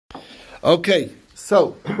Okay,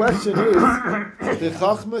 so question is, the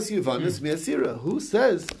Chachmas Yavanis Miasira, who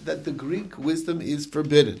says that the Greek wisdom is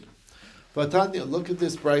forbidden? Vatanya, look at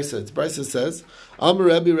this brisa. Brisa says, Amar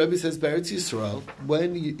Rebbe says, Beretz Yisrael,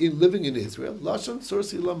 when living in Israel, Lashon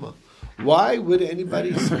Sorsi Lama. Why would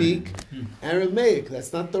anybody speak Aramaic?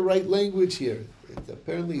 That's not the right language here.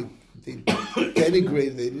 Apparently, they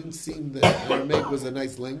denigrated. They didn't seem that Aramaic was a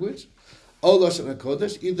nice language. O Lashon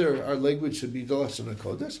HaKodesh, either our language should be Lashon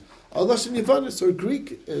HaKodesh, or Lashon Yavanis, or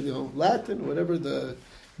Greek, Latin, whatever the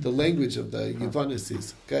language of the Yavanis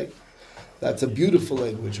is. Okay, that's a beautiful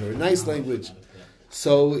language or a nice language.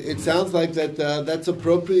 So it sounds like that's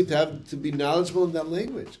appropriate to be knowledgeable in that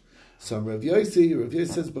language. So Rav Yossi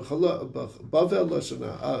says Bava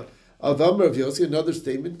Lashon Avam Rav Yossi, another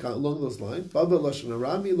statement along those lines. Bava Lashon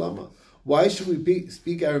Arami Lama. Why should we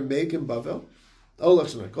speak Aramaic in Bavel? O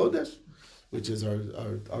Lashon HaKodesh, which is our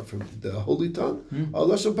from the holy tongue. O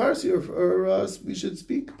Lashon Parsi, or we should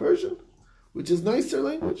speak Persian, which is nicer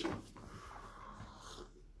language.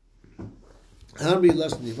 So the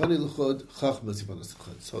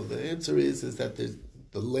answer is that the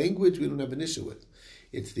language we don't have an issue with.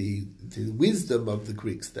 It's the wisdom of the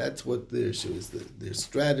Greeks. That's what their issue is. Their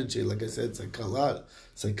strategy, like I said,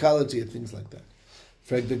 psychology and things like that.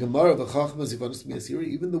 Even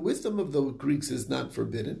the wisdom of the Greeks is not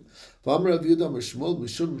forbidden. Rav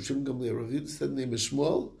Yehuda said the name is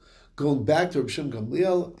Shmuel, going back to Rav Shimon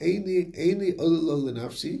Gamliel, Eini olelo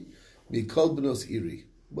lenafshi mikol bnos iri.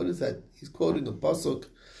 What is that? He's quoting a pasuk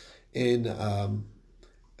in,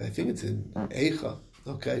 I think it's in Eicha.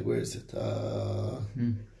 Okay, where is it?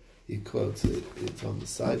 He quotes it. It's on the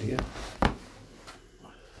side here.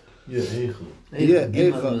 Yeah, Eicha.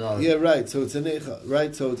 Eicha. Yeah, right. So it's an Eicha.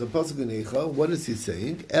 Right. So it's a pasuk in Eicha. What is he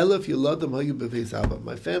saying? Elef yeladim hayu b'veis Abba.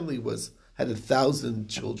 My family had 1,000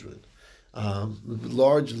 children.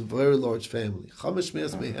 Very large family. Chamash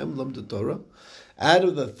me'as mehem lamdu Torah. Out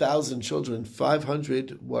of the 1,000 children,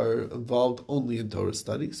 500 were involved only in Torah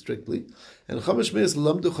study, strictly, and Chamash me'as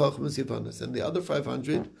lamdu chachmas Yavanis, and the other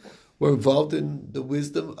 500 were involved in the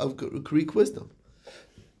wisdom of Greek wisdom.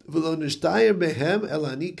 The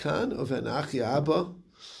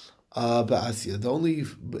only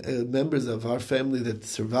members of our family that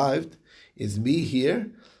survived is me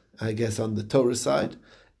here, I guess on the Torah side,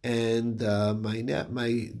 and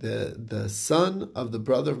the son of the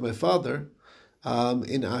brother of my father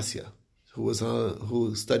in Asia,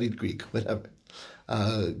 who studied Greek, whatever,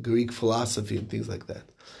 Greek philosophy and things like that.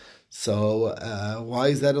 So why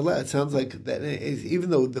is that allowed? It sounds like that, even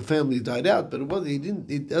though the family died out, but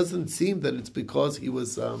it doesn't seem that it's because he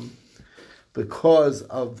was because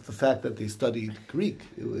of the fact that they studied Greek.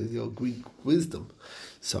 It was Greek wisdom.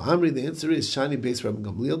 So Amri, the answer is Shani Beis Rabbi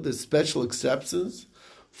Gamliel. There's special exceptions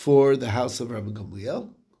for the house of Rabbi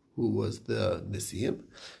Gamliel, who was the Nisiim.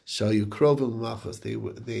 Shayu Krovim Machos.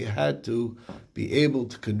 They had to be able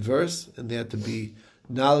to converse, and they had to be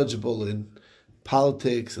knowledgeable in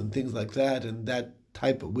politics and things like that, and that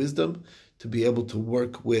type of wisdom to be able to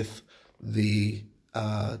work with to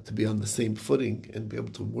be on the same footing and be able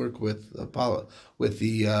to work with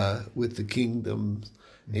the kingdom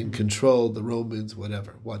in control, the Romans,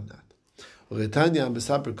 whatnot. This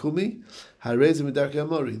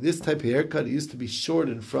type of haircut used to be short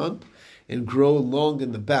in front and grow long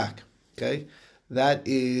in the back. Okay, that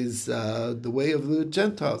is the way of the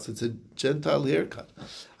Gentiles. It's a Gentile haircut.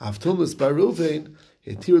 Avtumas Baruvein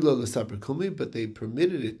hetir lo l'saper kumi, but they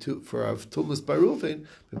permitted it for Avtumas Baruvein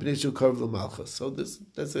b'pnei karv l'malchus. So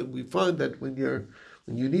that's it. We find that when you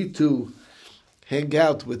need to hang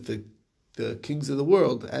out with the kings of the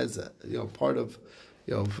world as part of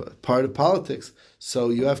politics, so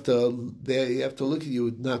you have to look at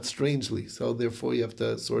you not strangely. So therefore, you have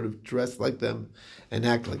to sort of dress like them and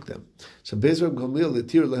act like them. So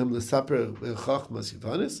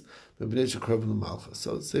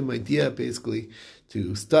so same idea, basically,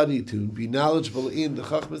 to study, to be knowledgeable in the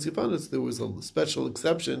Chachmas Yivanis. There was a special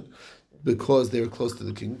exception because they were close to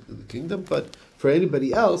the kingdom. But for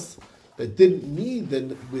anybody else that didn't need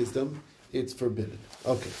the wisdom, it's forbidden.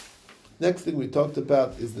 Okay. Next thing we talked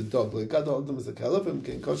about is the dog.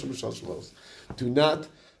 Do not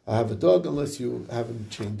have a dog unless you have him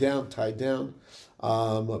chained down, tied down,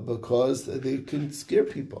 because they can scare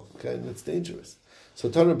people. Okay, and it's dangerous. So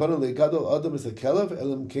Tanur Banu Legadol Adam is a kelev,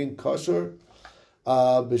 Elam Kain Kosher,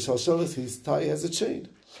 Bishalshalas, his tie has a chain.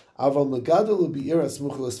 Aval Megadol will be Iras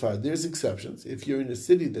Muchalas Fire. There's exceptions. If you're in a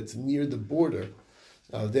city that's near the border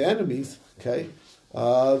of the enemies, okay,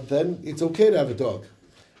 then it's okay to have a dog.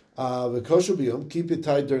 Keep it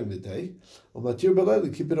tied during the day.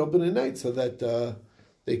 Keep it open at night so that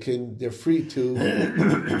they're free to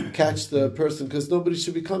catch the person because nobody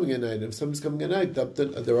should be coming at night. If somebody's coming at night,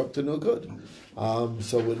 they're up to no good.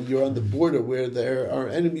 So when you're on the border where there are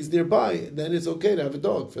enemies nearby, then it's okay to have a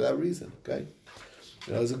dog for that reason. Okay,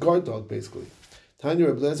 as a guard dog, basically. Tanya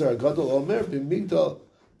Reb Lezer Agadol Omer b'migdal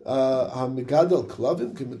hamigadol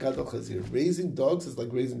klavim k'migadol chazir. Raising dogs is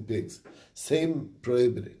like raising pigs. Same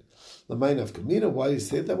prohibited. L'mayin afkamina. Why do you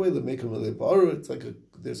say it that way? L'meikum le'baru. It's like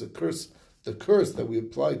there's a curse. The curse that we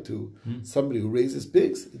apply to somebody who raises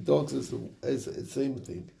pigs, dogs is the same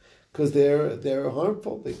thing, because they're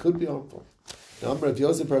harmful. They could be harmful. Now, Amar Rav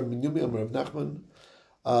Yosef, Rav Binyumi, Amar Rav Nachman,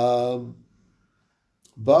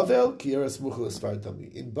 Bavel kiera smuchel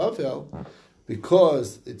esfartami. In Bavel,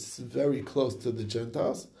 because it's very close to the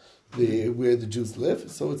Gentiles, where the Jews live,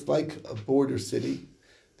 so it's like a border city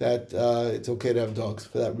that it's okay to have dogs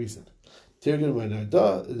for that reason. Tirgan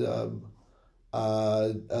Manarda.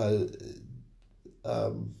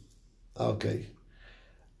 Okay.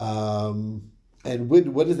 And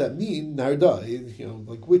what does that mean? Narda,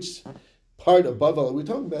 like which part of Bavel we're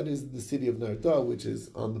talking about is the city of Narda, which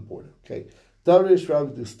is on the border. Okay. Darish Rav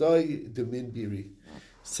Dustai Demin Biri.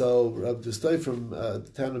 So Rav Dustai from the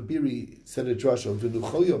town of Biri said a drasha,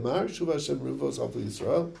 V'nuchol Yomar Shuv Hashem Rivos Alfa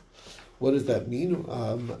Yisrael. What does that mean?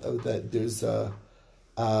 That there's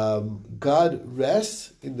God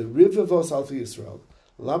rests in the Rivos Alfa Yisrael.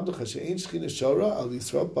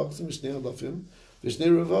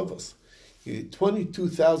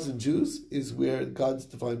 22,000 Jews is where God's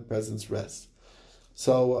divine presence rests.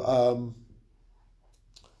 So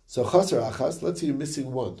chasar achas, let's say you're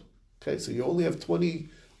missing one. Okay, so you only have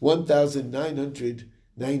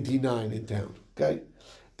 21,999 in town. Okay,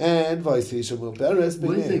 and where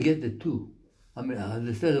they get the two? I mean, I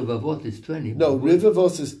understand Revavot is 20. No,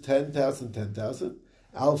 Rivavos is 10,000.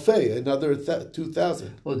 Alfei, another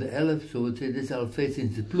 2,000. Oh, the Aleph, so we'll say this Alfei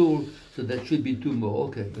since it's plural, so that should be two more,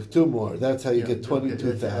 okay. Two more, that's how you get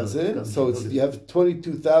 22,000. Okay, so you have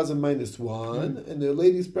 22,000 minus one, and the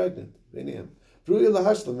lady's pregnant. And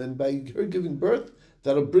by her giving birth,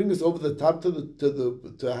 that'll bring us over the top to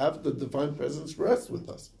have the divine presence rest with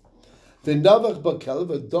us. The Navach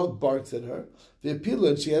Bakelev, a dog barks at her. The Apila,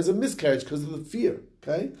 and she has a miscarriage because of the fear.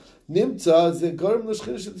 Okay, Nimtza zegarim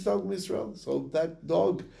l'shchinish d'talgum Yisrael. So that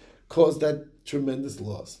dog caused that tremendous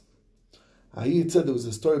loss. He said there was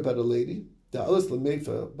a story about a lady. The Alas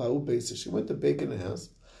Lameifa Ba'u Beisa. She went to bake in a house,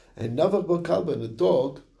 and Navach Bakalba, and a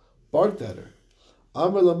dog barked at her.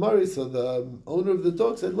 Amar Lamari. So the owner of the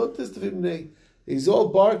dog said, "Look, this Tevimnei. He's all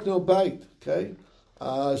bark, no bite." Okay.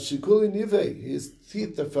 Shikuli Nive, his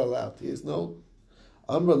teeth that fell out. He has no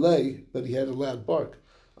Amralei, but he had a loud bark.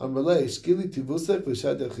 Amralei, Shkili Tivusek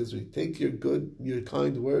v'shadech chizri. Take your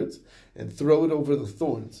kind words and throw it over the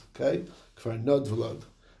thorns. Okay? Kvar nod v'lod.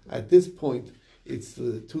 At this point, it's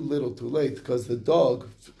too little, too late, because the dog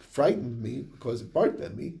frightened me because it barked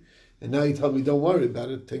at me, and now you tell me don't worry about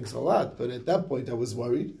it. Thanks a lot. But at that point, I was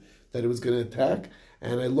worried that it was going to attack,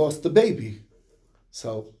 and I lost the baby.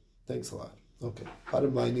 So, thanks a lot. Okay,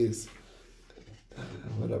 bottom line is,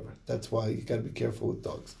 whatever. That's why you got to be careful with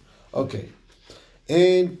dogs. Okay,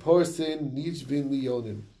 and porcine nijvin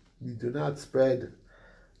lionim. You do not spread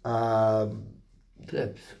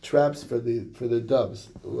traps for the doves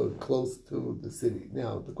close to the city.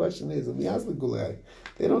 Now the question is,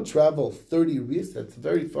 they don't travel 30 ris. That's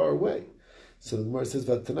very far away. So the Gemara says,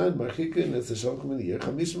 "Vatanan marchikin es hashalchim in the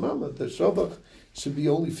The shovach should be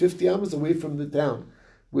only 50 amas away from the town."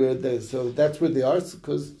 So that's where they are,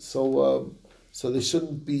 so they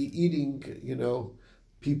shouldn't be eating,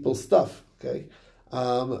 people's stuff. Okay,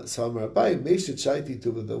 so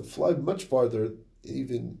they'll fly much farther,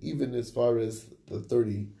 even as far as the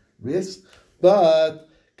 30 ris, but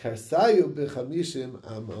karsayu bechamishim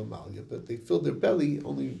amalia, but they fill their belly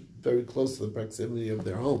only very close to the proximity of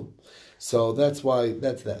their home. So that's why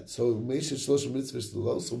that's that. So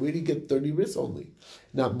so where do you get 30 ris only?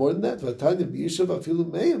 Not more than that.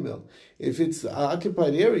 If it's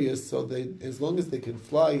occupied areas, so as long as they can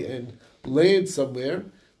fly and land somewhere,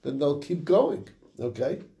 then they'll keep going.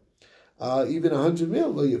 Okay, even 100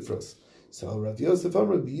 mil lo yifros. So Rav Yosef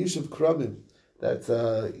Amar b'yishuv kramim. That's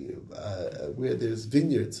where there's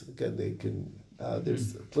vineyards. Again, they can.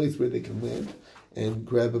 There's a place where they can land and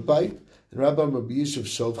grab a bite. And Rabbi Amar b'yishuv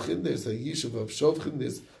shovchin. There's a yishuv of shovchin.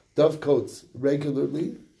 There's dovecotes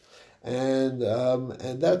regularly, and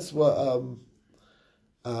that's what.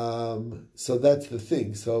 So that's the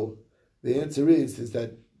thing. So the answer is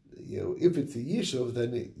that if it's a yishuv,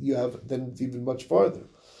 then it's even much farther.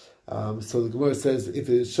 So the Gemara says, if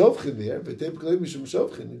it's shovchin there, but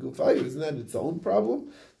isn't that its own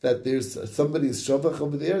problem? That there's somebody's shovach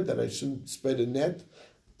over there, that I shouldn't spread a net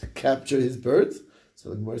to capture his birds. So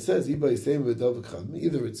the Gemara says, either it's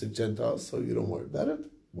a Gentile, so you don't worry about it.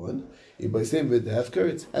 One, it's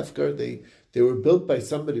Hefker. They were built by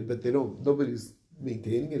somebody, but nobody's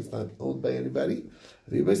maintaining it. It's not owned by anybody.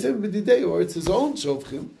 Or it's his own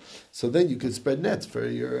shofchim. So then you can spread nets for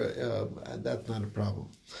your, and that's not a problem.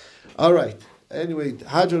 All right. Anyway,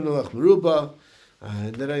 Hadron Alach Meruba.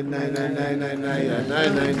 A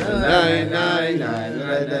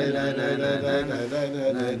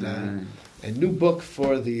new book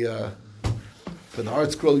for the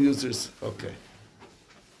Art Scroll users. Okay.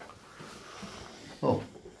 Oh.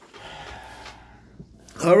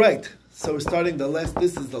 All right. So we're starting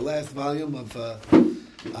this is the last volume of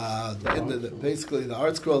basically the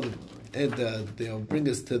Art Scroll, and they'll bring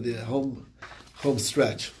us to the home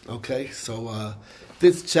stretch. Okay. So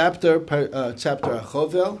this chapter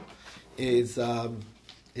Achovel is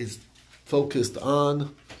focused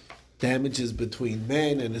on damages between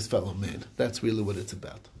man and his fellow man. That's really what it's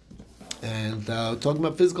about. And talking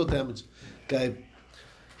about physical damage. Okay.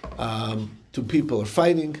 Two people are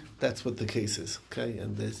fighting. That's what the case is. Okay.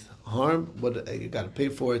 And there's harm. What you got to pay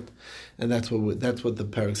for it. And that's what the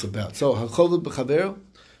parak's about. So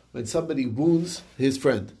when somebody wounds his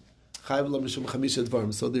friend.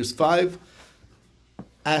 So there's 5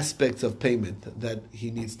 aspects of payment that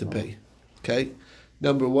he needs to pay. Okay?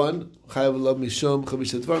 Number 1,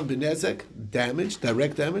 damage,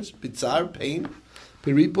 direct damage, bitzar, pain,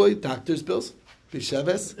 piripoy, doctor's bills,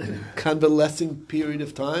 bishaves, convalescing period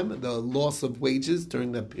of time, the loss of wages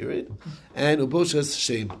during that period, and uboshas,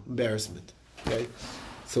 shame, embarrassment. Okay?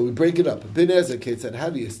 So we break it up. Binezek, it said, how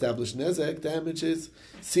do you establish nezek? Damages.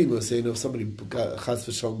 Simo, saying if somebody chas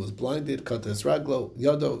v'shalom was blinded, cut his raglo,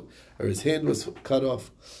 yado, or his hand was cut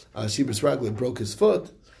off, shibas raglo broke his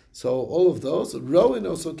foot. So all of those. Rowan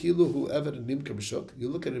also kilu whoever nimka b'shuk. You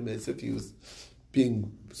look at him as if he was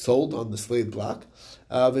being sold on the slave block.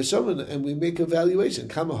 And we make a valuation.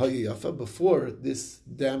 Kama yafa before this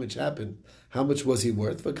damage happened. How much was he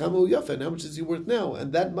worth? But kama yafa, and how much is he worth now?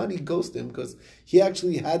 And that money goes to him because he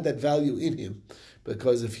actually had that value in him.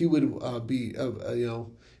 Because if he would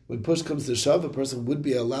when push comes to shove, a person would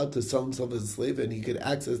be allowed to sell himself as a slave, and he could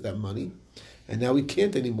access that money. And now he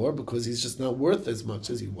can't anymore because he's just not worth as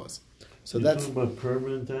much as he was. So that's talking about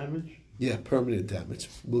permanent damage. Yeah, permanent damage.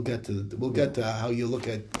 We'll get to how you look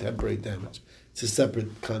at temporary damage. It's a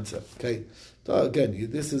separate concept. Okay. So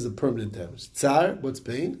again, this is a permanent damage. Tsar, what's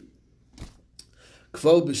pain?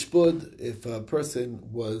 Kvo b'shpud, if a person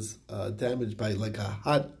was damaged by like a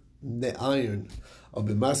hot iron or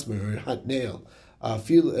b'masmer or a hot nail,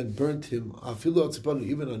 and burnt him,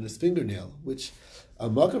 even on his fingernail, which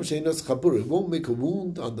it won't make a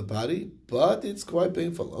wound on the body, but it's quite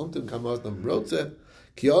painful.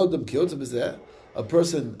 A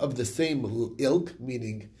person of the same ilk,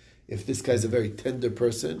 meaning if this guy's a very tender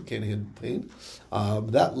person, can't handle pain,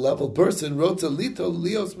 that level person,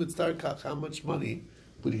 how much money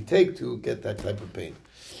would he take to get that type of pain?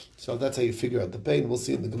 So that's how you figure out the pain. We'll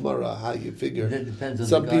see in the Gemara how you figure. That depends on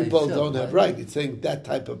some the guy people itself, don't have right. It's saying that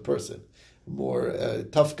type of person. More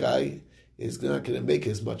tough guy is not going to make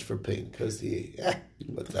as much for pain because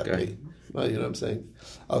what's that pain? Well, you know what I'm saying?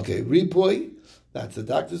 Okay, ripoy, that's the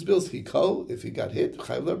doctor's bills. Hiko, if he got hit, you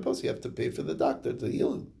have to pay for the doctor to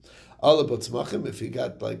heal him. Alabotzmachim, if he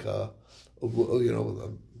got like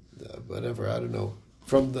whatever, I don't know,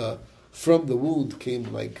 from the wound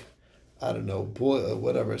came like, I don't know,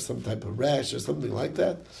 whatever, some type of rash or something like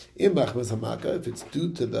that. If it's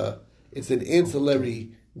due to it's an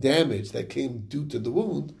ancillary damage that came due to the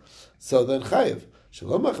wound, so then chayiv.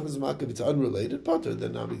 If it's unrelated, potter,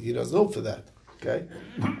 then he doesn't know for that. Okay?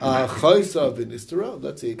 Chaysa v'nistera,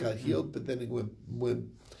 let's say he got healed, but then it went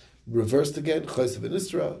reversed again. Chaysa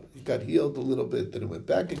v'nistera, he got healed a little bit, then it went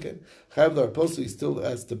back again. Chayiv l'harposu, he still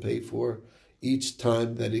has to pay for each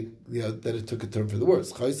time that it took a turn for the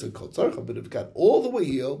worse. But if it got all the way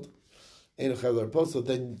healed, then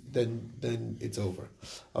it's over.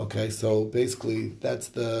 Okay, so basically that's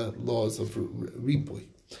the laws of Ripoy.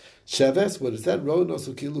 Sheves, what is that?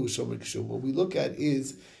 What we look at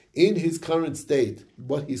is in his current state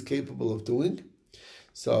what he's capable of doing.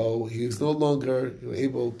 So he's no longer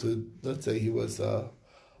able to. Let's say he was a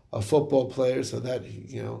football player, so that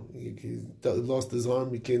he lost his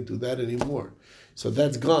arm, he can't do that anymore. So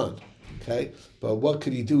that's gone. Okay, but what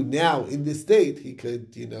could he do now in this state? He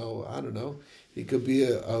could, I don't know. He could be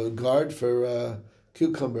a guard for a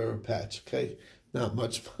cucumber patch. Okay, not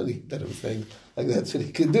much money that I'm saying. Like that's what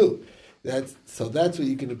he could do. That's what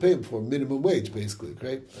you're going to pay him for, minimum wage, basically.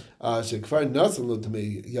 Okay, because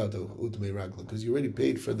you already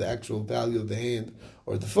paid for the actual value of the hand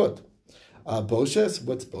or the foot. Boshes,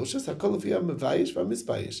 what's Boshes?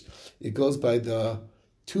 It goes by the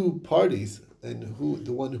two parties, and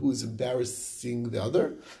the one who's embarrassing the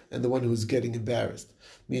other, and the one who's getting embarrassed.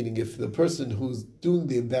 Meaning, if the person who's doing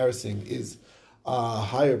the embarrassing is a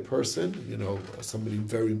higher person, somebody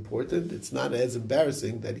very important, it's not as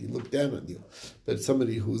embarrassing that he looked down on you. But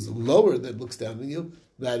somebody who's lower that looks down on you,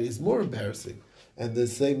 that is more embarrassing. And the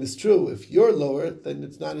same is true. If you're lower, then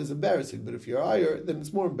it's not as embarrassing. But if you're higher, then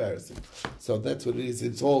it's more embarrassing. So that's what it is.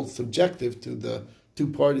 It's all subjective to the two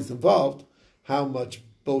parties involved, how much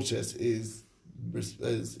Boshes is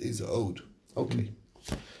owed. Okay.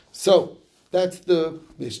 So that's the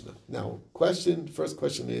Mishnah. Now, first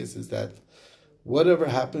question is that whatever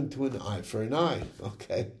happened to an eye for an eye?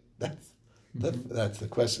 Okay. That's the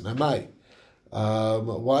question. Am I?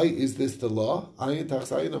 Why is this the law? Maybe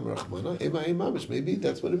that's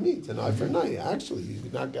what it means. An eye for an eye. Actually, you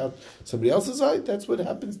knock out somebody else's eye, that's what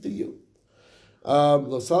happens to you.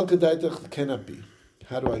 Cannot be.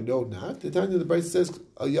 How do I know not? The time the Bible says,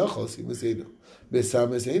 if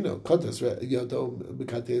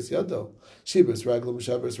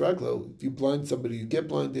you blind somebody, you get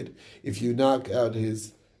blinded. If you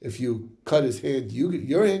if you cut his hand,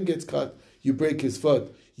 your hand gets cut, you break his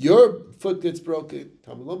foot, your foot gets broken.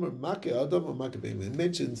 It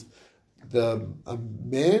mentions a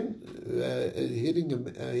man hitting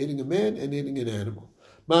a man and hitting an animal.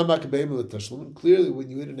 Clearly, when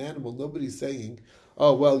you hit an animal, nobody's saying,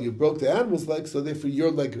 "Oh, well, you broke the animal's leg, so therefore your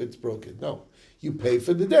leg gets broken." No, you pay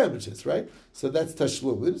for the damages, right? So that's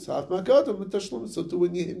tashlumin. So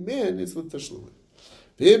when you hit man, it's with tashlumin.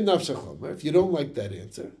 If you don't like that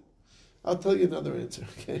answer, I'll tell you another answer.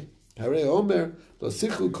 Okay. Do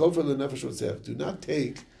not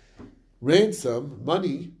take ransom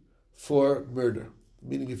money for murder.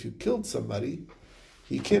 Meaning, if you killed somebody,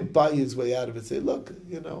 he can't buy his way out of it. Say, look,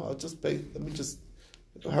 I'll just pay.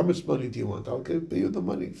 How much money do you want? I'll pay you the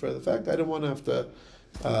money for the fact I don't want to have to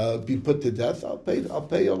be put to death. I'll pay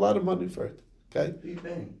you a lot of money for it. Okay. Who are you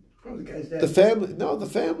paying? Oh, the guy's dead. The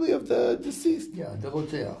family of the deceased. Yeah, the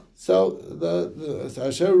hotel. So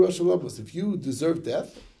if you deserve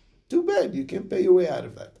death, too bad. You can't pay your way out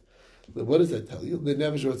of that. But what does that tell you?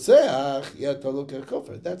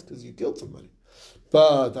 That's because you killed somebody.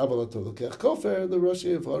 But the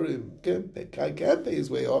Rashi Evarim can pay his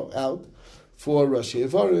way out for Rashi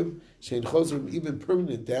Evarim, Shein Chosrim, even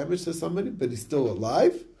permanent damage to somebody, but he's still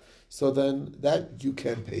alive. So then that you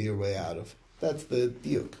can pay your way out of. That's the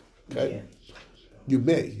diuk. Okay? You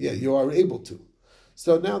may. Yeah, you are able to.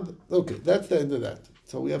 So now, okay, that's the end of that.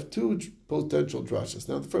 So we have two potential drashas.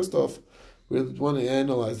 Now, first off, we want to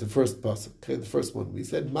analyze the first pasuk. Okay, the first one. We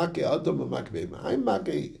said, Make Adam or Make Be'ema.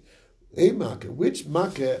 Which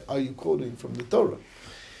Make are you quoting from the Torah?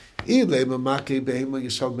 That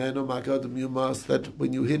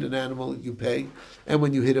when you hit an animal, you pay, and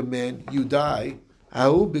when you hit a man, you die.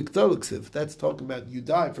 That's talking about you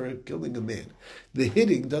die for killing a man. The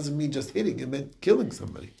hitting doesn't mean just hitting; it meant killing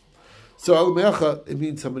somebody. So it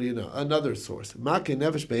means somebody another source.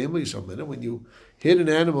 When you hit an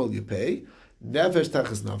animal, you pay. Nefesh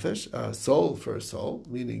tachas nefesh, soul for a soul,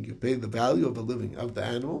 meaning you pay the value of the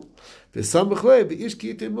animal.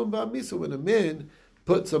 When a man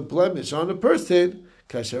puts a blemish on a person,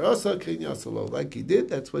 like he did,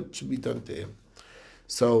 that's what should be done to him.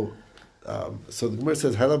 So the Gemara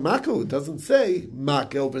says halamaku. It doesn't say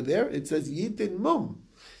mak over there. It says yitin mum.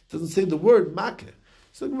 It doesn't say the word mak.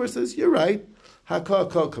 So the Gemara says you're right.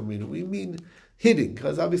 We mean hitting,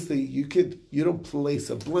 because obviously you don't place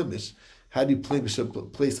a blemish. How do you place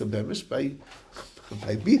a blemish? By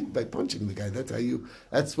punching the guy.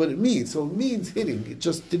 That's what it means. So it means hitting. It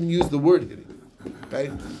just didn't use the word hitting. Okay?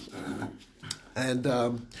 And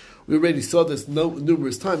we already saw this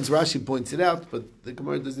numerous times. Rashi points it out, but the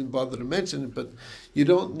Gemara doesn't bother to mention it. But you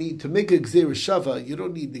don't need to make a gzeira shava. You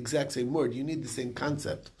don't need the exact same word. You need the same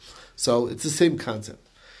concept. So it's the same concept.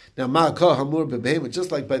 Now, ma'akah hamur bebehema, just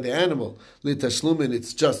like by the animal, litashlumin,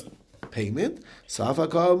 it's just payment.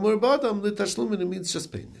 Safakah hamur b'adam, litashlumin, it means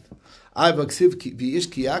just payment. Doesn't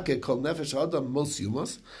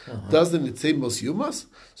it say mos yumas?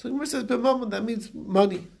 So the Gemara says, that means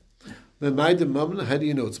money. How do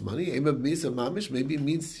you know it's money? Maybe it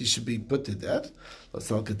means he should be put to death.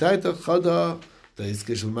 First of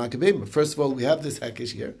all, we have this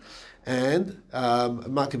hakish here. And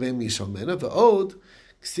what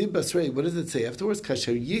does it say afterwards?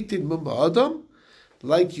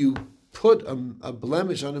 Like you put a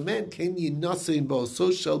blemish on a man,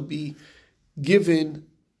 so shall be given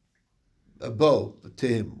a bow to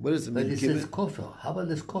him. What does it mean? But it says kofar. How about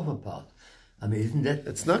this kofar part? I mean, isn't that...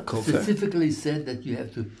 It's not kofar. Specifically said that you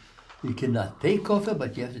have to You cannot take kofar,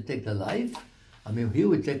 but you have to take the life. I mean, he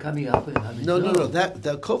would say coming up and having No. That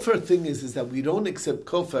the kofar thing is that we don't accept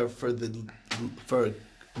kofar for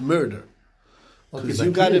murder. Okay,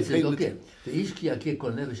 you got to pay. Okay,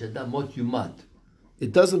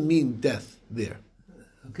 It doesn't mean death there.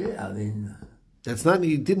 Okay, I mean, that's not.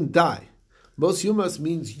 He didn't die. Most yumas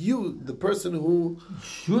means the person who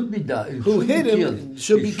should be died, who hit him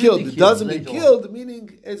should be killed. It doesn't mean killed,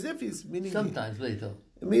 meaning as if he's meaning sometimes later.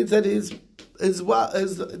 It means that it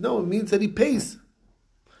means that he pays.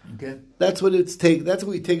 Okay, that's what That's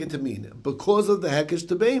what we take it to mean because of the hekesh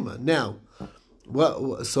to beima. Now,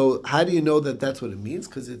 so how do you know that that's what it means?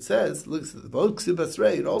 Because it says, look,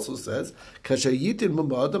 it also says, "Kashayitin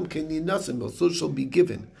ma'adam keninasim also shall be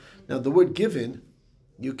given." Now, the word "given,"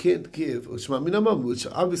 you can't give, which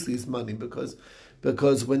obviously is money, because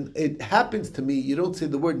when it happens to me, you don't say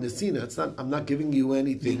the word nesina. It's not. I'm not giving you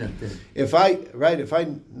anything. If I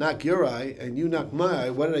knock your eye and you knock my eye,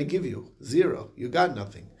 what did I give you? Zero. You got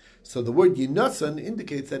nothing. So the word yinasan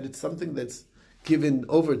indicates that it's something that's given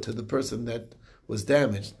over to the person that was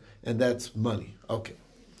damaged, and that's money. Okay.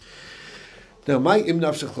 Now, my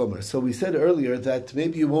imnaf shechlomer. So we said earlier that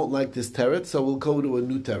maybe you won't like this teretz, so we'll go to a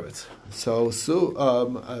new teretz. So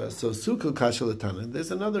sukul kashalatana.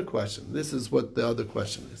 There's another question. This is what the other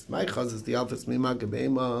question is. My chaz is the alphas mi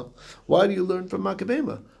makabema. Why do you learn from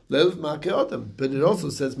makabema? Lev makadam. But it also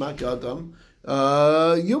says makadam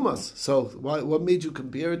yumas. So what made you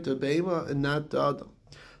compare it to beima and not to adam?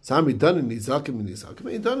 Samri done in nizakim,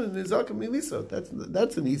 done in nizakim nisa.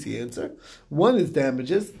 That's an easy answer. One is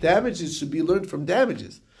damages. Damages should be learned from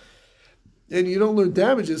damages, and you don't learn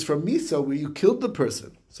damages from misa where you killed the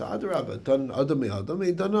person. So adarabba, done adam adam,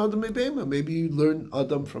 done adam beima. Maybe you learn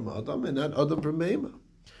adam from adam and not adam from beima.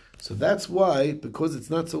 So that's why, because it's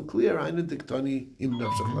not so clear, maybe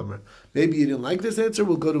you didn't like this answer,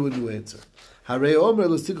 we'll go to a new answer. For that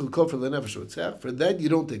you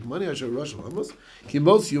don't take money. For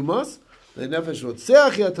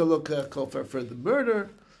the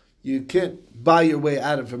murder, you can't buy your way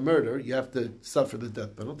out of a murder. You have to suffer the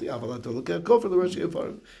death penalty.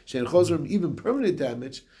 Even permanent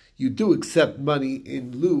damage, you do accept money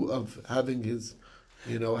in lieu of having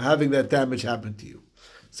having that damage happen to you.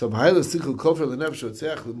 So is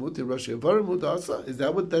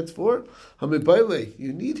that what that's for?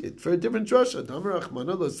 You need it for a different drasha.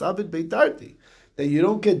 That you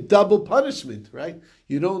don't get double punishment, right?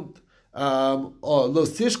 You don't you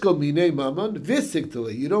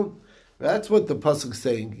don't. That's what the pasuk is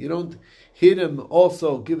saying. You don't hit him,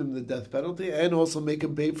 also give him the death penalty, and also make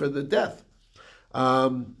him pay for the death.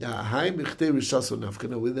 There's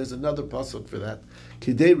another pasuk for that.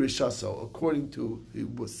 Kidei rishaso, according to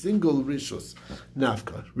a single rishus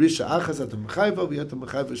nafka. Risha achas atam mechayva, v'yatam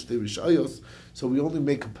mechayva shtei rishayos. So we only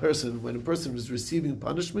make a person, when a person is receiving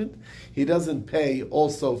punishment, he doesn't pay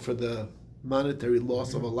also for the monetary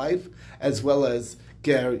loss of a life, as well as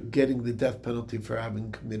getting the death penalty for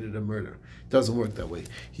having committed a murder. It doesn't work that way.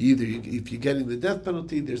 If you're getting the death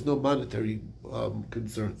penalty, there's no monetary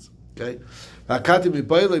concerns. Okay,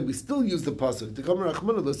 we still use the pasuk.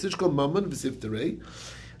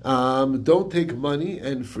 Don't take money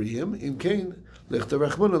and free him. In Cain, what's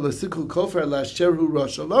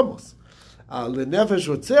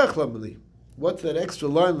that extra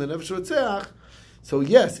line? So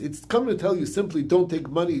yes, it's coming to tell you simply don't take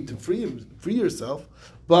money to free yourself.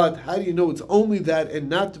 But how do you know it's only that and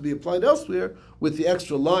not to be applied elsewhere? With the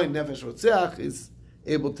extra line, nefesh rotzeach is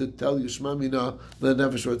able to tell you Shema Mina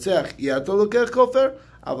leNefesh Rotzeach Yato Lokech Kofer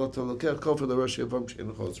Avato Lokech Kofer LeRosh Yavam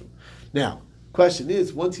Shein Chosrim. Now, question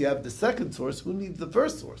is, once you have the second source, who needs the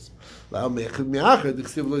first source? What do you need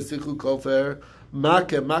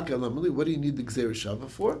the Gzeir Shava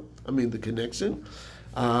for? I mean, the connection.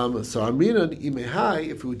 So Amrinan Imehai,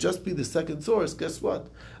 if it would just be the second source, guess what?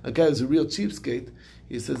 A guy who's a real cheapskate,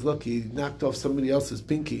 he says, look, he knocked off somebody else's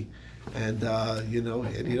pinky, and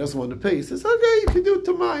and he doesn't want to pay. He says, okay, you can do it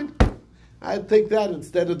to mine. I'd take that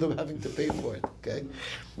instead of them having to pay for it. Okay,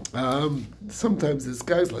 sometimes there's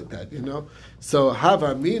guys like that, So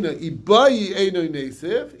hava mina ibayi eino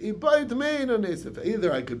nesif, ibayi d'meino nesif.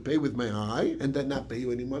 Either I could pay with my eye and then not pay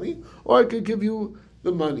you any money, or I could give you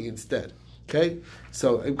the money instead. Okay,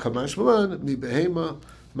 so im kamash malan mi behema.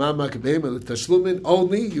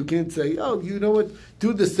 Only you can't say, oh, you know what?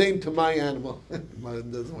 Do the same to my animal. It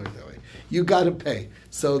doesn't work that way. You got to pay.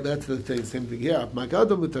 So that's the thing. Same thing here.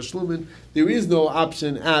 There is no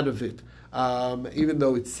option out of it. Even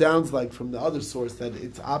though it sounds like from the other source that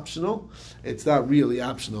it's optional, it's not really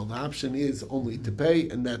optional. The option is only to pay,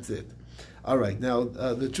 and that's it. All right. Now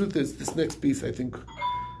the truth is, this next piece, I think,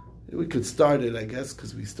 We could start it, I guess,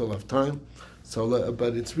 because we still have time. So,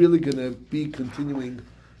 but it's really going to be continuing.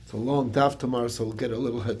 It's a long daf tomorrow, so we'll get a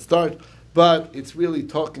little head start. But it's really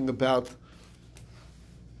talking about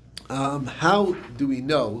how do we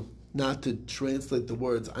know not to translate the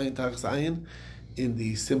words ayin tachas ayin in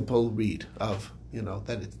the simple read of,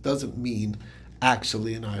 that it doesn't mean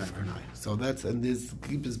actually an eye for an eye. So that's, and this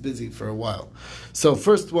keep us busy for a while. So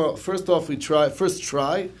first off, first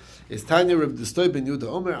try is Tanya Reb Destoy Ben Yehuda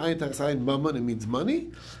Omer ayin tachas ayin mammon. It means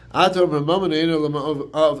money. Atar mammon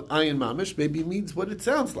of ayin mamish. Maybe it means what it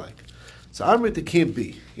sounds like. So Amrit, it can't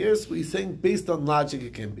be. Here's what he's saying, based on logic,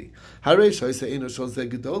 it can be. One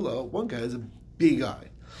guy has a big eye.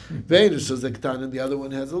 And the other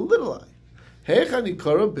one has a little eye. It's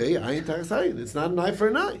not an eye for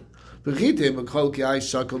an eye. When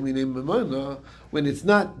it's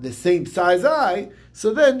not the same size eye,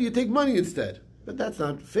 so then you take money instead. But that's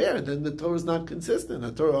not fair. Then the Torah is not consistent.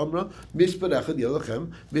 The Torah Amra, Mishpat Echad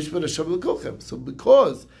Yelachem, Mishpat Hashem L'Kolchem. So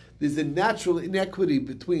because there's a natural inequity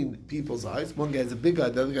between people's eyes, one guy has a big eye,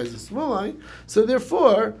 the other guy has a small eye, so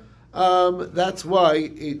therefore, that's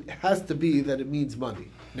why it has to be that it means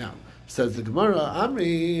money. Now, says the Gemara,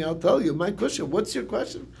 Amri, I'll tell you, my question, what's your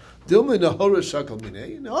question?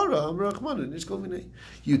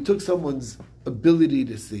 You took someone's ability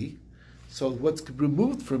to see, so what's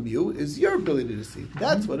removed from you is your ability to see.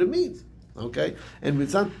 That's what it means. Okay? And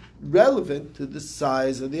it's not relevant to the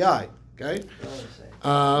size of the eye. Okay?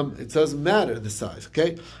 It doesn't matter the size.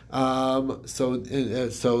 Okay? So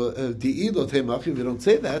if you don't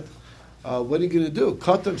say that, what are you going to do?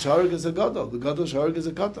 Katan sharig is a gadol. The gadol sharig is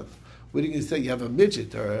a katan. What are you going to say? You have a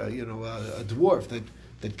midget or a dwarf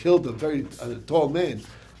that killed a very tall man.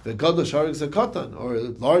 The gadol sharig is a katan, or a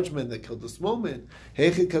large man that killed a small man. How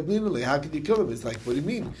could you kill him? It's like, what do you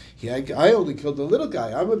mean? I only killed a little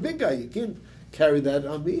guy. I'm a big guy. You can't carry that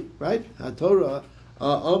on me, right? Torah.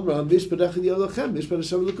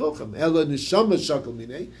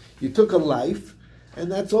 You took a life,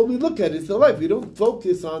 and that's all we look at is the life. We don't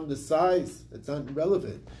focus on the size. It's not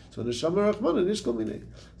relevant. So neshama rachmana nishkol minei.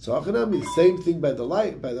 So hachanami, same thing by the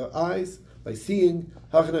light, by the eyes, by seeing.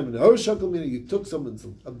 Hachanami, you took someone's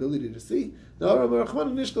ability to see. So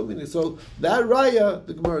that raya,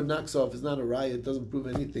 the Gemara knocks off, is not a raya. It doesn't prove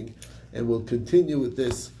anything, and we'll continue with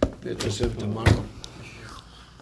this tomorrow.